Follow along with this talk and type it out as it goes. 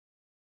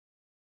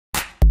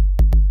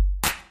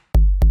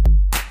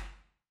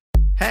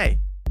Hey,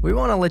 we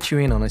want to let you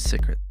in on a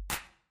secret.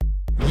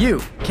 You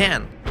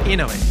can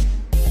innovate.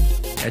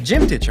 A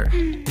gym teacher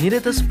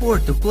needed a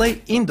sport to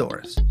play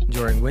indoors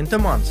during winter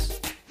months.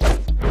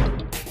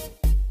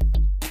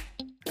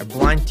 A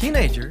blind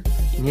teenager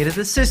needed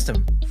a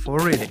system for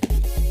reading.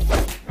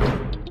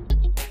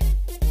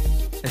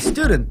 A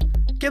student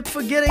kept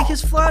forgetting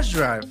his flash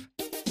drive.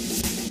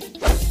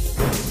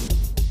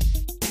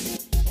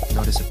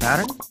 Notice a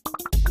pattern?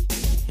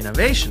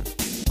 Innovation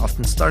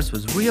often starts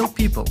with real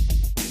people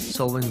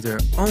solving their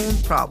own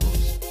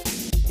problems,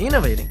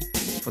 innovating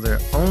for their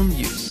own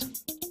use.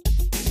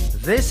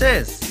 This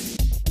is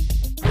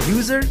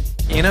user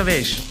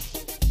innovation.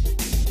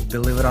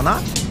 Believe it or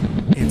not,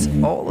 it's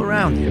all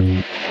around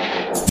you.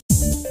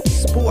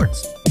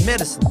 Sports,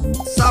 medicine,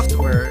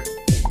 software,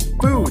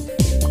 food,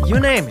 you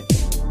name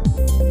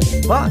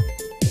it. But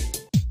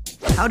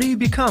how do you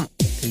become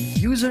a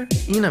user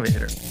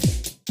innovator?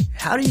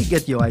 How do you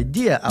get your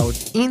idea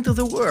out into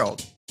the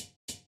world?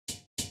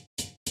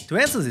 To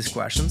answer these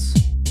questions,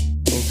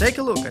 we'll take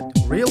a look at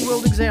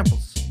real-world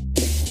examples.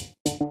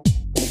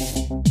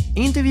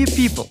 Interview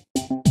people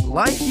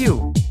like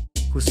you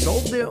who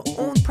solve their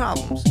own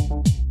problems.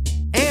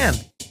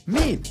 And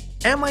meet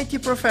MIT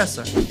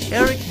professor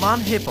Eric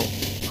von Hippel,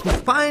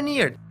 who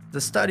pioneered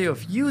the study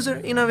of user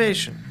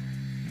innovation.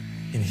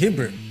 In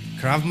Hebrew,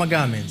 Krav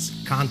Maga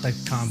means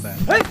contact combat.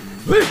 Hey!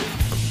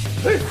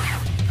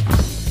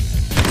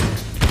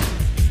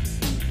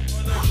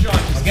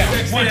 Okay,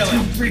 1,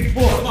 2, 3,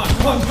 4. Come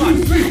on, 1,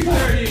 2, 3, 4.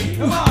 30.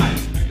 Come on. Back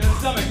to the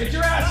stomach. Get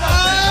your ass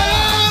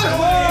up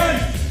there.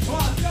 Come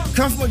on.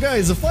 Krav Maga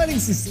is a fighting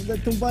system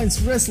that combines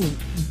wrestling,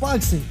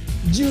 boxing,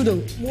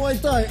 judo,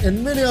 Muay Thai,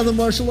 and many other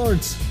martial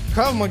arts.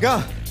 Krav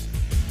Maga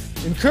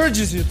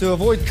encourages you to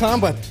avoid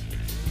combat.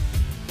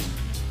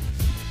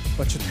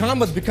 But should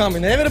combat become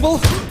inevitable,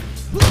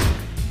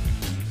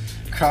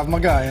 Krav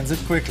Maga ends it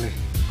quickly.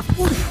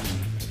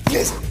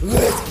 Yes.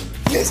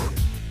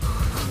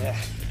 Yeah.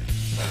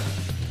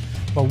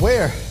 But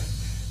where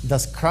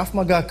does Krav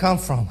Maga come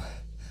from?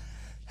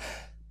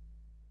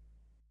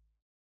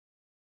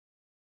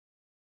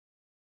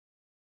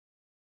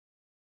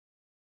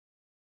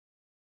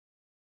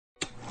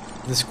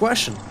 This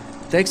question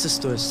takes us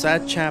to a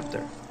sad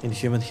chapter in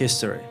human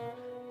history: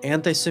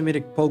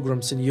 anti-Semitic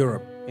pogroms in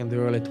Europe in the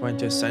early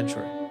 20th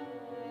century.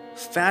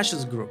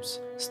 Fascist groups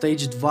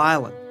staged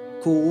violent,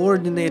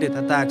 coordinated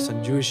attacks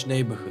on Jewish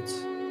neighborhoods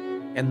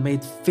and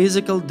made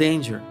physical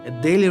danger a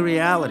daily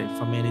reality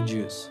for many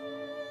Jews.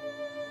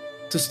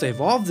 To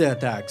stave off the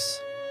attacks,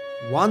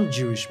 one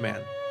Jewish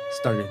man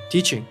started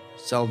teaching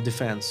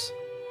self-defense.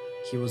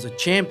 He was a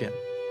champion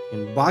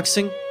in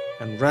boxing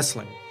and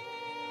wrestling.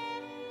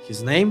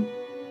 His name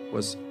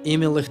was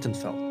Emil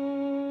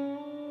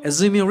Lichtenfeld.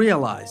 As Emil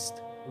realized,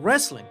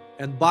 wrestling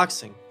and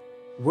boxing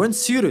weren't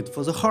suited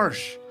for the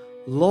harsh,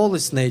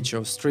 lawless nature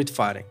of street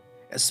fighting,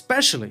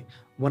 especially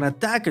when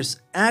attackers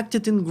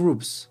acted in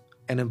groups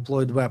and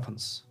employed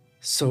weapons.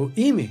 So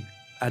Emil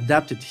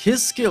adapted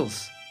his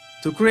skills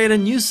to create a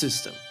new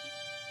system,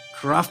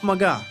 Krav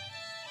Maga.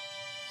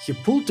 He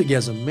pulled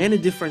together many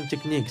different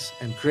techniques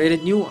and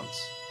created new ones,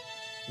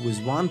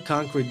 with one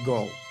concrete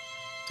goal: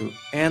 to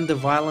end the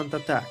violent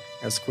attack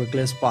as quickly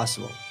as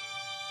possible.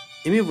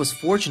 Emil was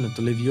fortunate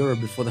to leave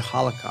Europe before the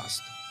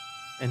Holocaust,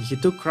 and he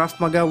took Krav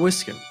Maga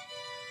with him,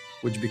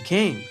 which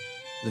became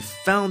the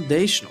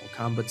foundational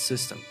combat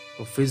system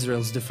of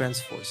Israel's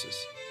defense forces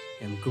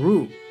and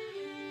grew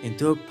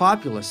into a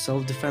popular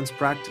self-defense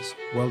practice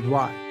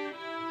worldwide.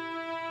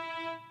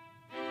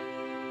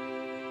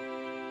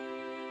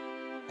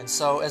 And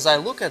so as I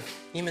look at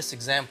Emil's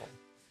example,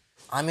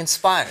 I'm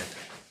inspired.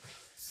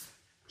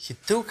 He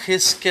took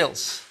his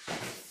skills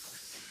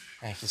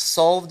and he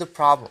solved the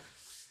problem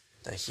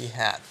that he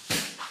had.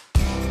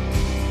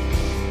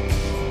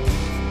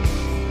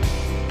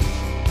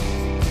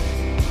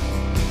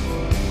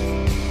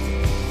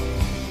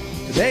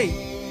 Today,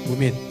 we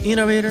meet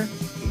innovator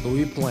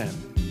Louis Plante,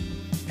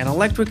 an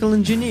electrical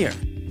engineer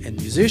and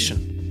musician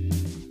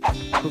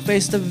who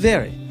faced a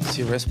very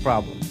serious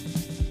problem.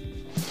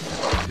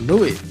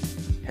 Louis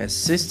has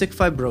cystic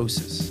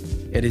fibrosis,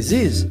 a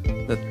disease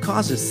that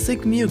causes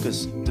thick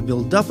mucus to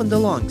build up in the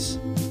lungs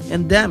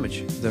and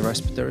damage the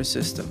respiratory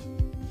system.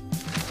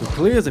 To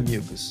clear the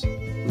mucus,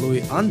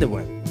 Louis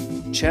underwent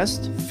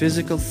chest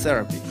physical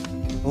therapy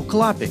or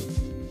clapping,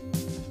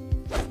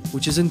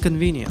 which is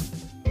inconvenient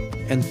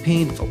and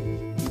painful.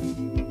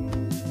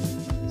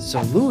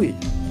 So Louis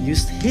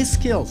used his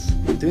skills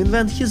to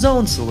invent his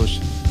own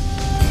solution.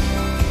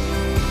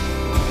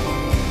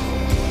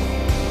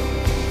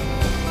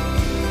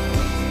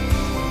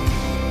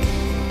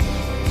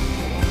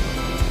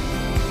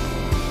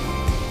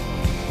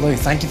 Louis,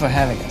 thank you for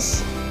having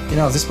us. You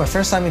know, this is my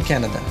first time in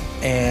Canada,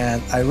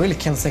 and I really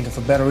can't think of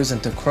a better reason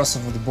to cross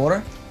over the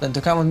border than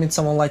to come and meet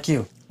someone like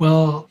you.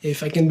 Well,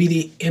 if I can be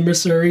the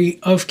emissary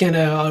of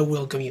Canada, I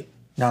welcome you.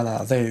 No,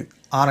 the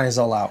honor is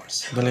all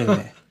ours, believe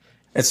me.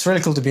 It's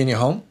really cool to be in your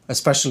home,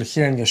 especially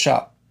here in your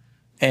shop.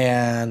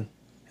 And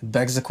it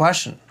begs the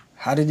question,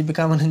 how did you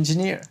become an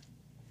engineer?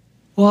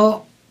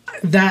 Well,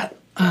 that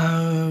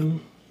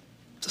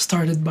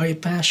Started by a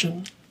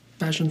passion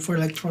for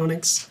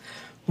electronics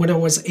when I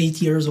was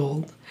 8 years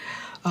old.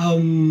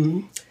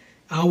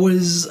 I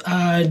was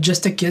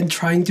just a kid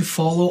trying to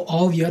follow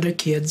all the other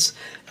kids,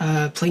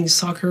 playing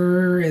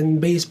soccer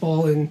and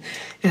baseball, and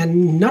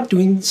not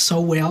doing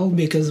so well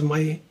because of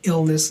my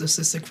illness, the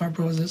cystic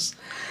fibrosis.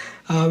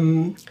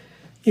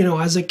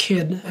 As a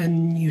kid,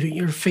 and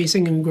you're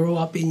facing and grow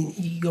up, and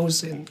he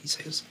goes and he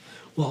says,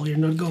 well, you're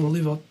not going to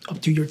live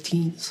up to your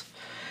teens.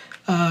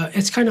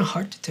 It's kind of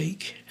hard to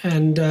take.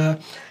 And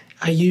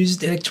I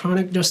used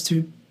electronic just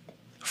to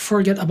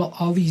forget about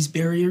all these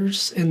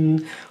barriers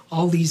and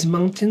all these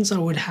mountains I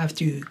would have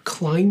to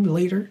climb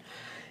later,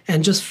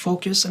 and just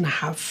focus and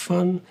have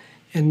fun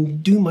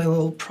and do my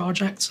little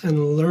projects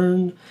and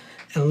learn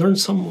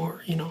some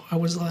more. I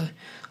was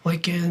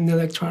like an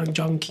electronic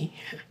junkie.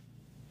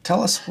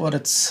 Tell us what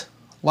it's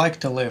like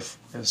to live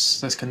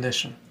with this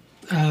condition.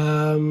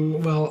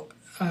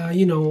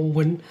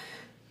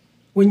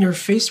 When you're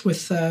faced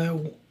with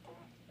a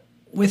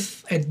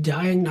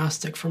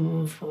diagnostic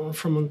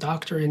from a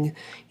doctor, and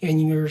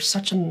you're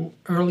such an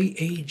early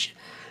age,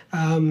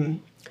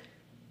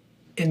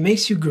 it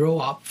makes you grow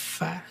up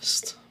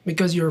fast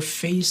because you're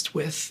faced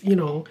with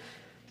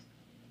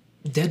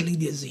deadly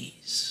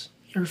disease.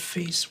 You're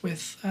faced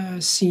with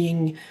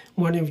seeing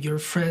one of your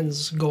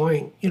friends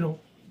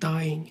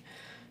dying.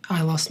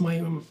 I lost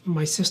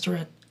my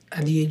sister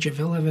at the age of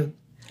 11.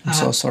 I'm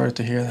so sorry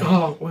to hear that.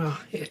 Oh, well,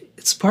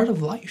 it's part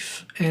of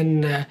life,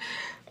 and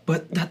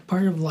but that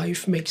part of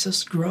life makes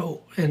us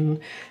grow,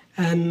 and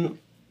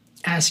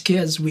as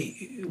kids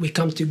we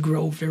come to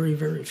grow very,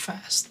 very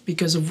fast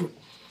because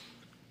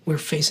we're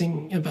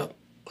facing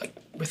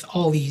with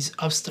all these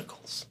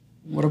obstacles.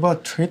 What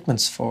about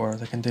treatments for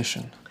the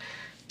condition?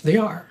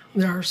 There are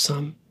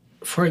some.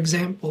 For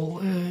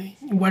example,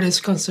 what is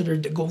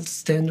considered the gold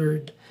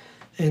standard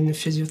in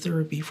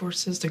physiotherapy for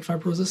cystic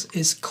fibrosis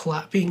is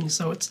clapping.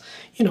 So it's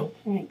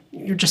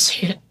you're just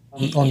hit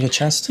on your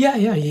chest. Yeah.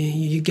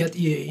 You get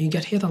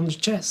hit on the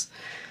chest,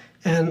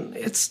 and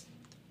it's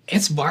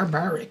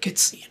barbaric.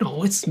 It's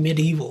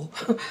medieval.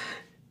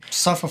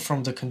 Suffer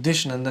from the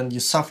condition, and then you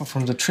suffer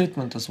from the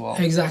treatment as well.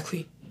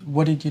 Exactly.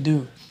 What did you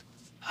do?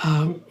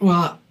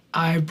 Well,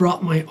 I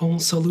brought my own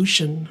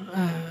solution.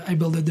 I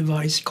built a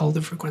device called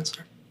the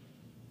Frequencer.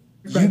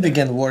 You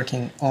began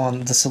working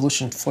on the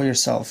solution for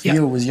yourself, Yeah.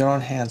 you with your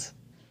own hands.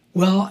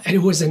 Well,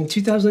 it was in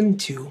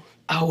 2002.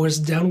 I was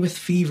down with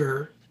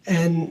fever,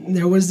 and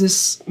there was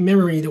this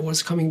memory that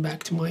was coming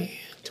back to my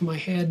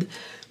head,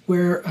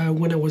 where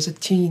when I was a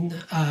teen,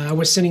 I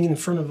was sitting in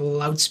front of a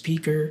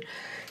loudspeaker,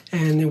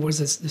 and there was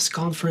this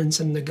conference,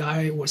 and the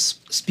guy was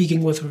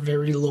speaking with a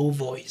very low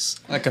voice.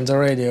 Like on the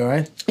radio,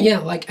 right? Yeah,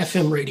 like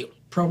FM radio,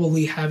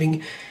 probably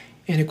having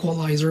an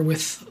equalizer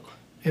with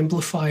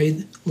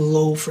amplified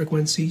low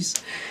frequencies.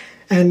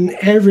 And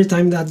every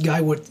time that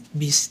guy would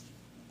be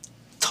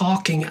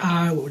talking,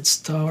 I would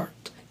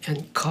start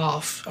and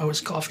cough. I was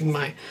coughing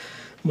my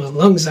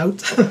lungs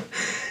out.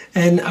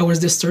 And I was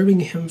disturbing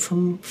him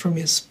from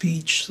his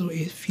speech. So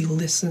if he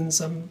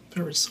listens, I'm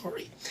very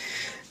sorry.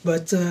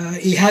 But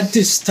he had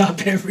to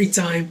stop every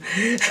time.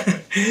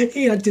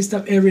 He had to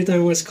stop every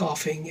time I was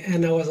coughing.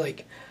 And I was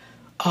like,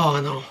 oh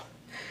no.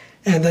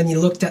 And then he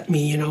looked at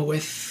me,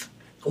 with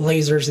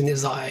lasers in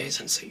his eyes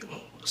and say,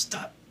 oh,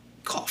 stop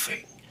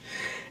coughing.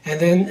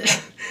 And then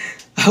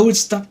I would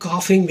stop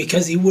coughing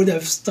because he would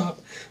have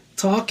stopped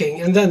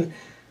talking. And then,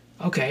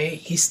 okay,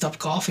 he stopped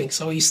coughing.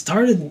 So he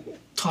started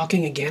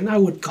talking again. I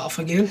would cough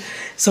again.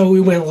 So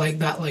we went like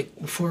that,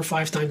 4 or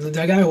 5 times. The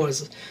guy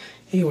was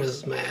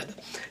mad.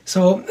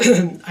 So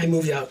I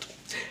moved out.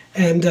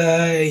 And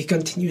he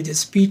continued his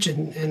speech,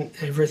 and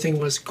everything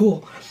was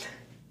cool.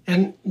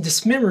 And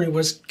this memory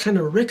was kind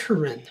of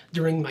recurrent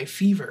during my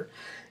fever.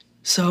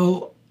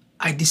 So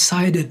I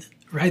decided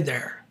right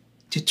there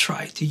to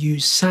try to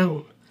use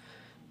sound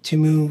to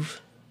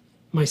move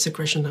my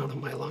secretion out of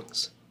my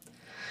lungs.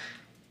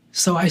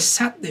 So I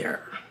sat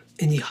there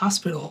in the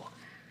hospital.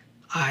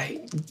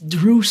 I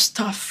drew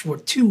stuff for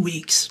 2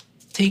 weeks,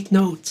 take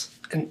notes,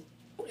 and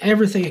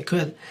everything I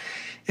could.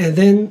 And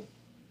then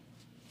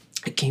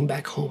I came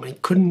back home. I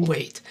couldn't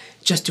wait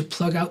just to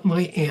plug out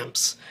my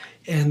amps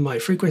and my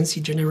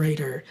frequency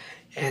generator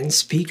and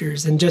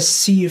speakers and just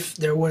see if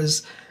there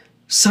was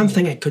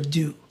something I could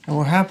do. And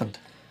what happened?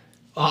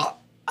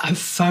 I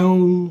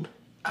found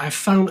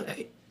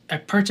a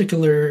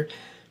particular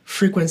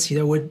frequency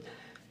that would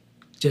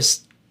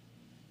just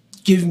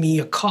give me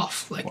a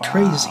cough like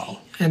crazy.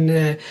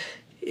 And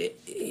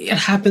it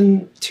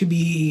happened to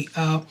be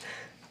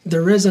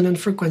the resonant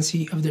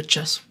frequency of the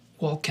chest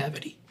wall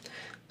cavity.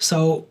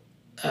 So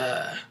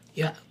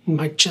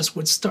my chest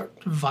would start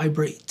to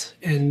vibrate,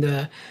 and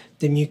the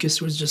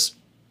mucus was just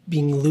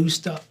being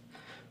loosed up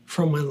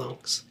from my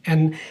lungs,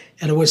 and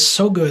it was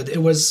so good. It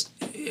was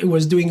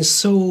doing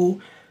so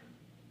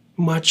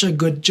much a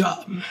good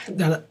job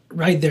that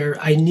right there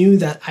I knew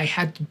that I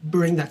had to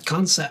bring that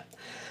concept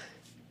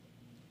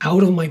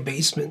out of my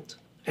basement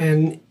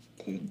and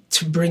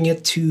to bring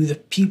it to the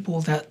people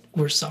that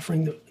were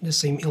suffering the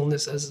same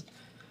illness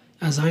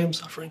as I am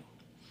suffering.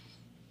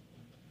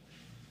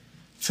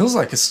 Feels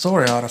like a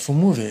story out of a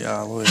movie,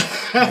 Louis.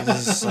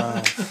 This is,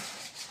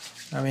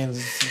 I mean,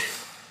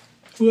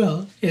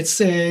 Well, it's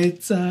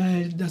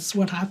that's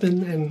what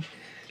happened, and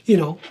you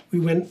know, we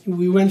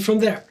went from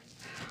there.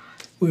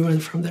 We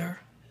went from there.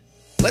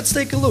 let's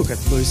take a look at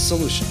Louis'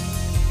 solution.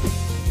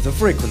 The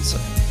Frequencer.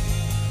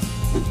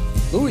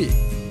 Louis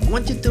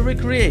wanted to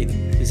recreate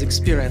his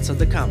experience at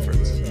the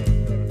conference.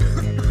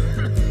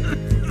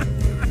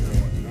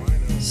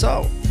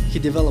 So, he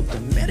developed a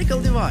medical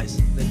device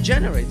that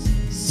generates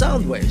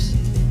sound waves,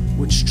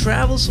 which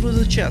travels through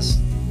the chest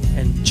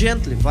and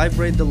gently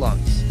vibrate the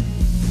lungs,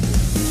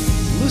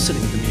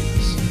 loosening the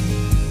mucus.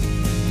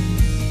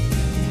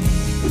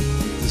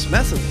 This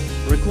method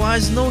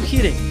requires no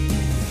heating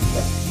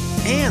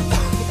and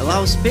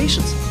allows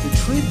patients to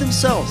treat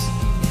themselves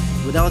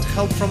without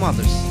help from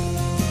others.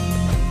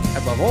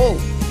 Above all,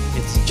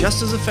 it's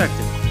just as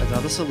effective as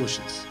other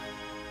solutions.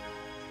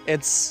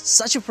 It's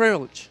such a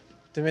privilege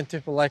to meet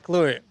people like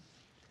Louis.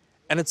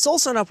 And it's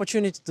also an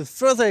opportunity to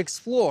further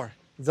explore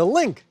the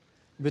link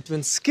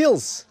between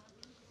skills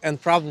and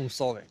problem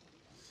solving.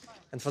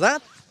 And for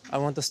that, I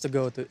want us to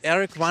go to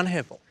Eric Van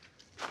Hippel.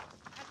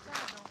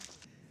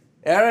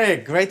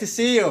 Eric, great to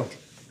see you.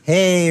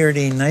 Hey,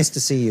 Erdine, nice to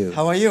see you.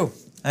 How are you?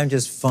 I'm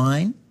just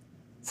fine.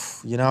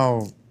 You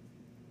know,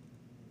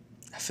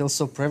 I feel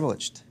so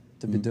privileged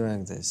to be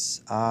doing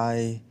this.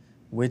 I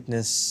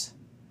witness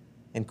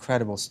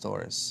incredible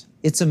stories.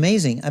 It's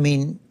amazing. I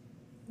mean,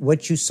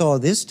 what you saw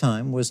this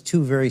time was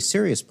two very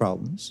serious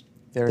problems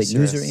Very that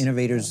user serious.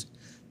 innovators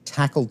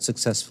tackled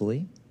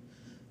successfully.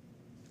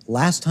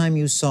 Last time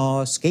you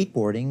saw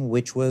skateboarding,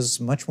 which was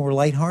much more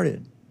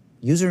lighthearted.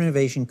 User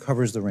innovation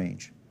covers the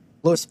range.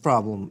 Louis'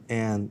 problem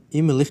and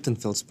Emil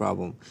Lichtenfeld's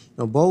problem,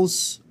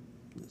 both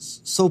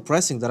so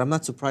pressing that I'm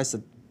not surprised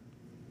that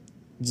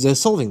they're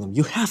solving them.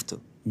 You have to.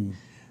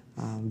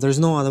 There's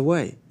no other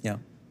way. Yeah.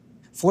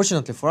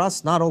 Fortunately for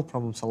us, not all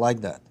problems are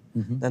like that.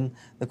 Then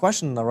the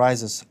question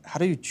arises, how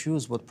do you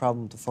choose what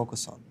problem to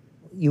focus on?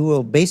 You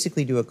will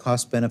basically do a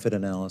cost-benefit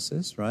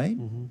analysis, right?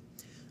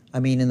 I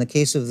mean, in the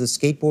case of the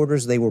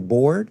skateboarders, they were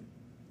bored,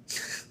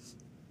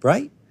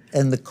 right?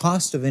 And the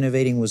cost of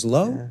innovating was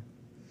low,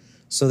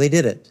 so they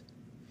did it.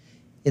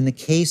 In the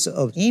case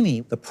of Amy,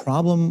 the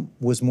problem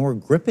was more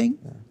gripping.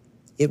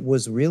 It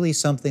was really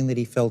something that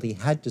he felt he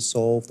had to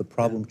solve. The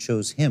problem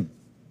chose him.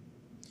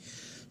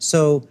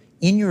 So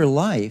in your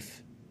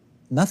life,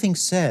 nothing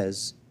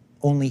says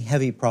only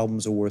heavy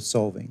problems are worth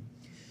solving.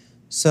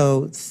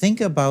 So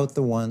think about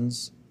the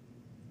ones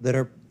that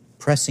are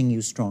pressing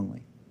you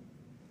strongly.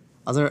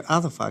 Are there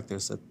other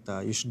factors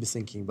that you should be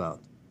thinking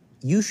about?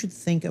 You should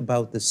think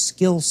about the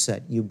skill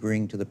set you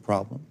bring to the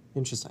problem.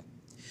 Interesting.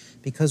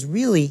 Because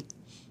really,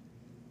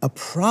 a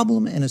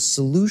problem and a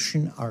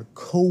solution are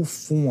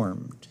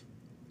co-formed.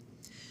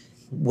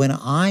 When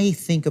I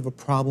think of a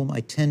problem,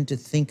 I tend to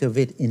think of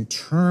it in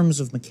terms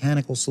of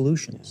mechanical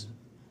solutions.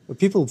 But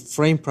people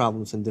frame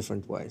problems in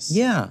different ways.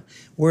 Yeah,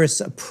 whereas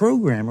a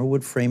programmer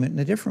would frame it in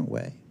a different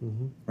way,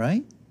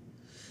 right?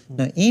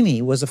 Now,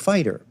 Amy was a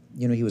fighter.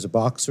 You know, he was a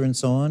boxer and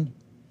so on.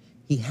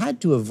 He had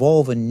to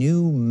evolve a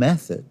new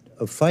method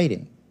of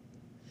fighting,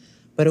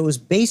 but it was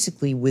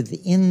basically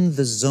within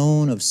the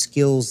zone of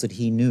skills that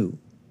he knew.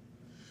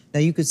 Now,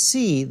 you could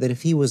see that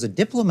if he was a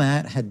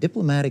diplomat, had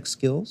diplomatic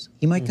skills,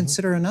 he might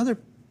consider another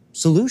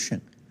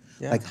solution,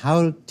 like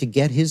how to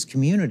get his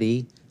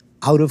community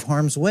out of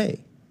harm's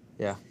way.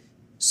 Yeah.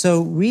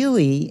 So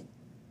really,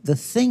 the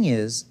thing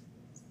is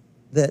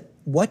that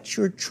what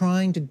you're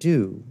trying to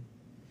do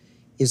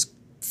is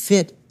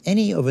fit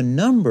any of a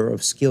number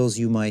of skills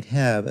you might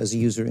have as a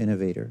user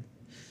innovator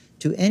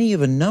to any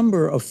of a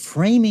number of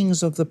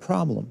framings of the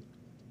problem.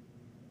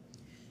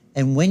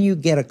 And when you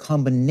get a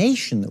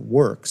combination that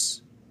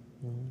works,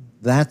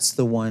 that's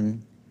the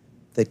one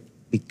that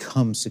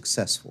becomes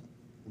successful.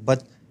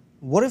 But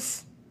what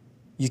if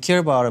you care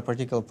about a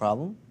particular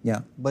problem,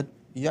 Yeah, but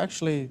you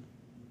actually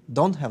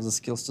don't have the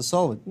skills to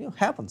solve it? It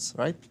happens,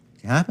 right?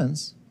 it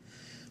happens.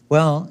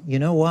 Well, you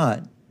know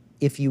what?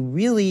 If you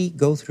really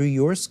go through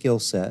your skill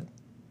set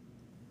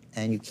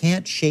and you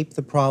can't shape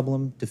the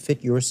problem to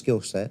fit your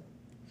skill set,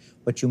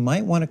 what you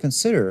might want to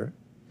consider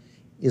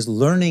is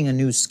learning a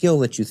new skill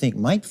that you think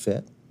might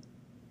fit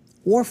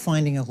or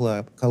finding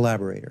a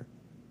collaborator.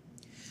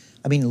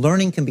 I mean,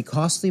 learning can be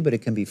costly, but it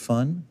can be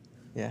fun.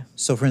 Yeah.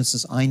 So for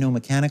instance, I know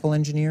mechanical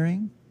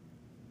engineering.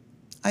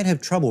 I'd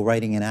have trouble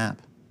writing an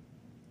app,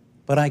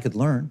 but I could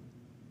learn.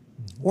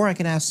 Or I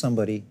could ask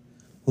somebody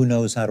who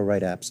knows how to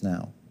write apps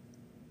now.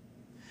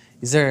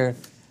 Is there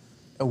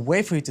a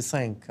way for you to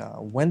think,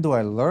 when do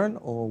I learn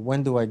or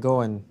when do I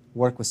go and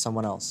work with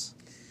someone else?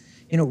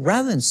 You know,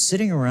 rather than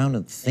sitting around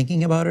and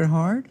thinking about it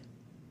hard,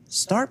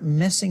 start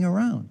messing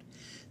around.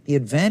 The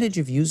advantage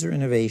of user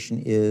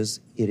innovation is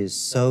it is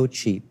so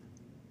cheap,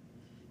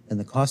 and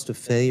the cost of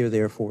failure,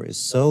 therefore, is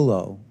so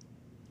low,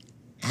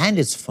 and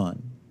it's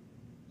fun.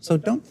 So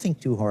don't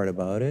think too hard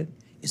about it.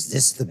 Is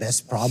this the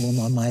best problem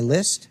on my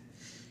list?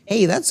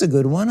 Hey, that's a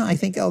good one. I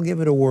think I'll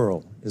give it a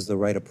whirl, is the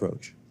right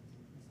approach.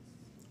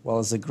 Well,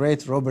 as the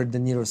great Robert De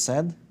Niro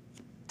said,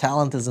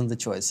 talent is in the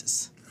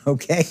choices.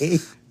 Okay.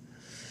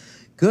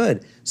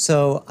 Good.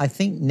 So I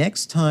think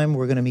next time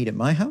we're going to meet at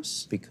my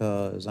house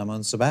because I'm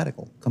on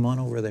sabbatical. Come on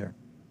over there.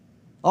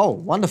 Oh,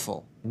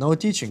 wonderful. No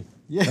teaching.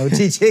 Yeah. No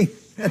teaching.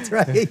 That's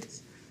right.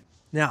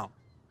 Now,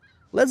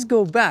 let's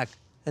go back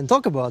and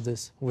talk about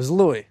this with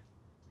Louis.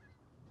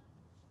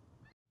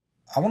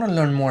 I want to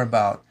learn more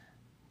about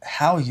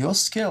how your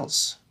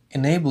skills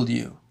enabled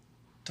you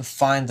to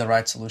find the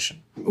right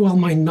solution. Well,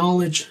 my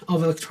knowledge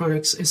of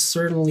electronics is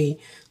certainly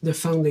the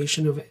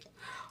foundation of it.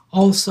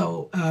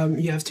 Also,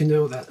 you have to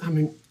know that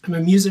I'm a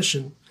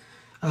musician,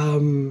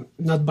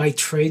 not by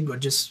trade, but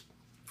just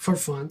for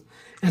fun.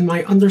 And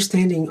my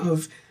understanding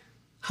of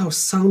how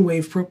sound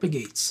wave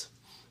propagates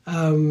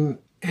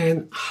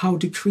and how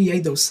to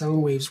create those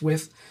sound waves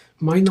with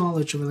my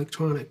knowledge of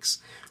electronics,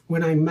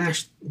 when I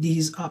mashed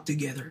these up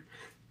together,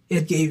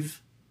 it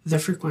gave the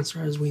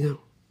Frequencer as we know.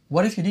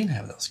 What if you didn't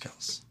have those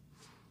skills?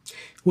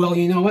 Well,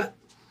 you know what?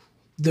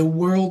 The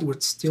world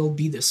would still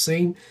be the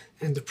same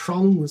and the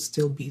problem would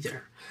still be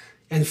there.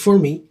 And for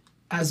me,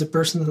 as a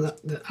person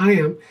that I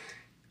am,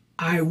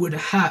 I would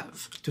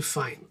have to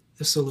find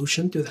the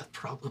solution to that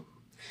problem.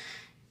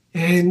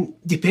 And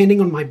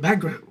depending on my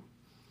background,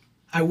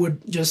 I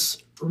would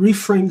just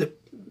reframe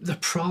the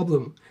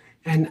problem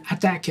and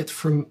attack it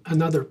from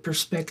another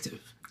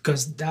perspective,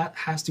 because that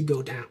has to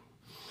go down.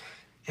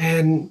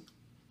 And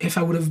if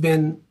I would have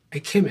been a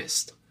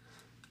chemist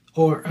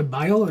or a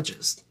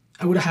biologist,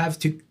 I would have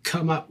to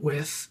come up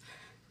with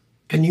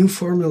a new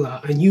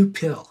formula, a new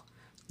pill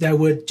that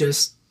would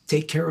just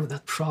take care of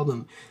that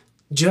problem,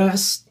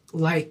 just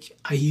like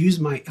I use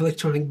my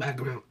electronic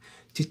background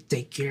to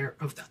take care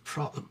of that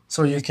problem.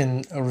 So you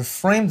can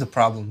reframe the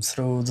problem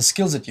through the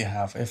skills that you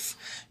have. If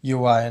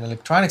you are an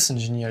electronics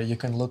engineer, you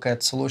can look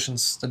at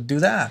solutions that do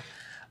that.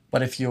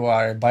 But if you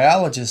are a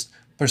biologist,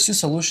 pursue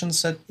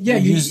solutions that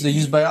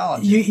use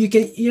biology. You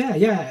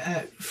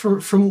can,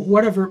 from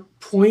whatever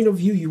point of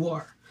view you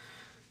are,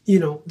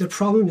 the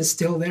problem is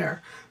still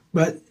there.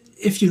 But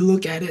if you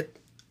look at it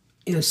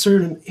in a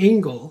certain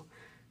angle,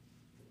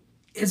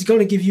 it's going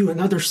to give you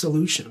another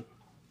solution.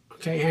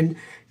 Okay,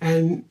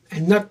 and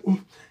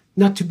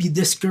not to be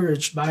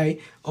discouraged by,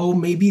 oh,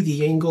 maybe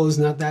the angle is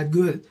not that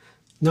good.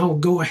 No,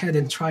 go ahead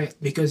and try it,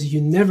 because you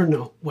never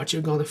know what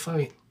you're going to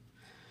find.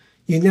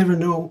 You never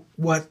know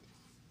what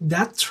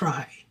that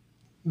try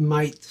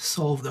might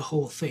solve the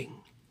whole thing.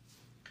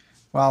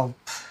 Well,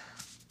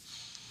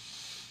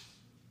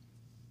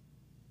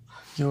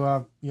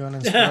 you're an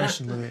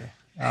inspiration, Louis.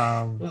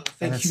 Well,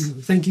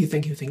 thank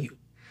you.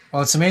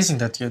 Well, it's amazing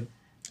that you're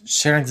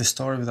sharing the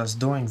story with us,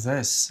 doing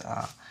this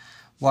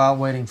while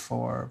waiting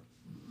for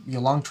your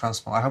lung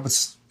transplant. I hope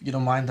you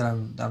don't mind that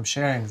I'm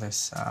sharing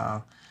this.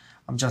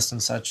 I'm just in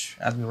such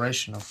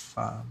admiration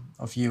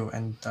of you,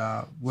 and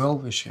we'll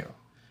wish you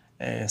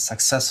a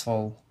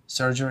successful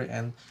surgery,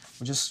 and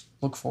we just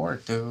look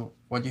forward to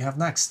what you have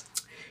next.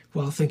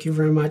 Well, thank you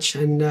very much.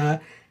 And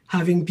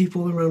having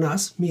people around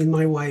us, me and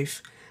my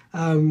wife,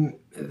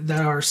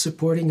 that are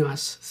supporting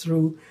us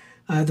through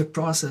the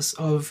process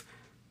of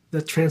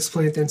the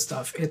transplant and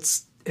stuff,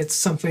 it's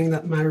something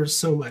that matters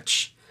so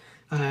much,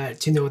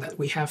 to know that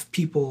we have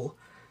people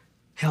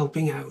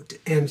helping out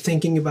and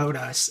thinking about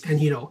us, and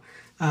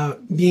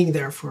being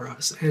there for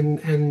us,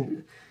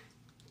 and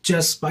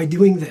just by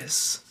doing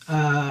this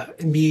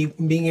and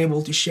being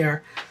able to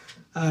share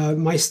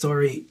my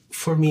story,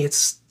 for me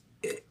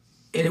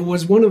it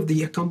was one of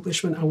the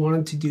accomplishments I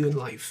wanted to do in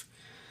life.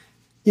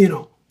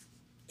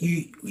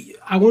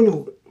 I want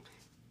to,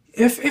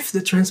 if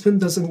the transplant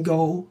doesn't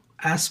go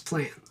as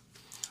planned,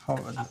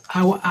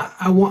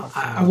 I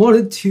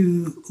wanted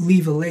to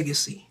leave a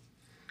legacy,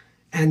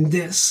 and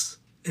this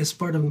is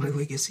part of my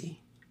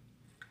legacy.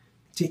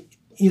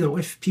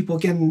 If people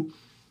can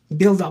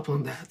build up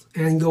on that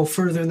and go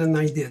further than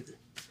I did,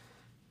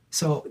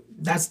 so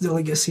that's the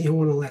legacy I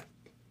want to let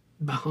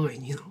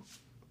behind.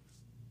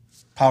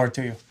 Power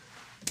to you.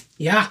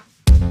 Yeah.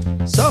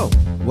 So,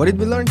 what did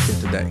we learn here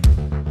today?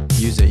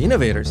 User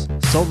innovators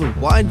solve a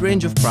wide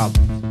range of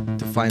problems.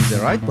 To find the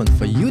right one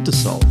for you to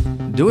solve,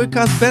 do a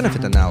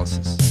cost-benefit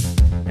analysis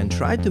and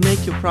try to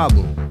make your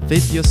problem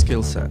fit your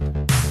skill set.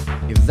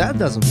 If that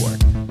doesn't work,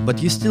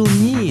 but you still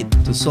need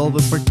to solve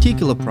a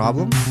particular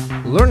problem,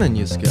 learn a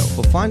new skill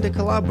or find a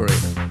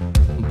collaborator.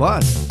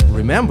 But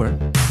remember,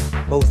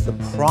 Both the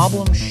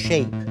problem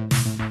shape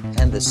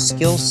and the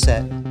skill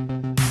set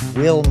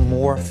will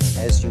morph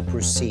as you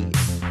proceed.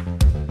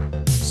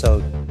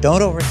 So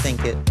don't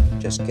overthink it,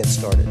 just get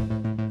started.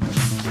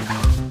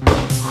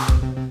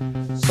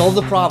 solve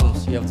the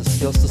problems you have the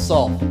skills to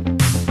solve.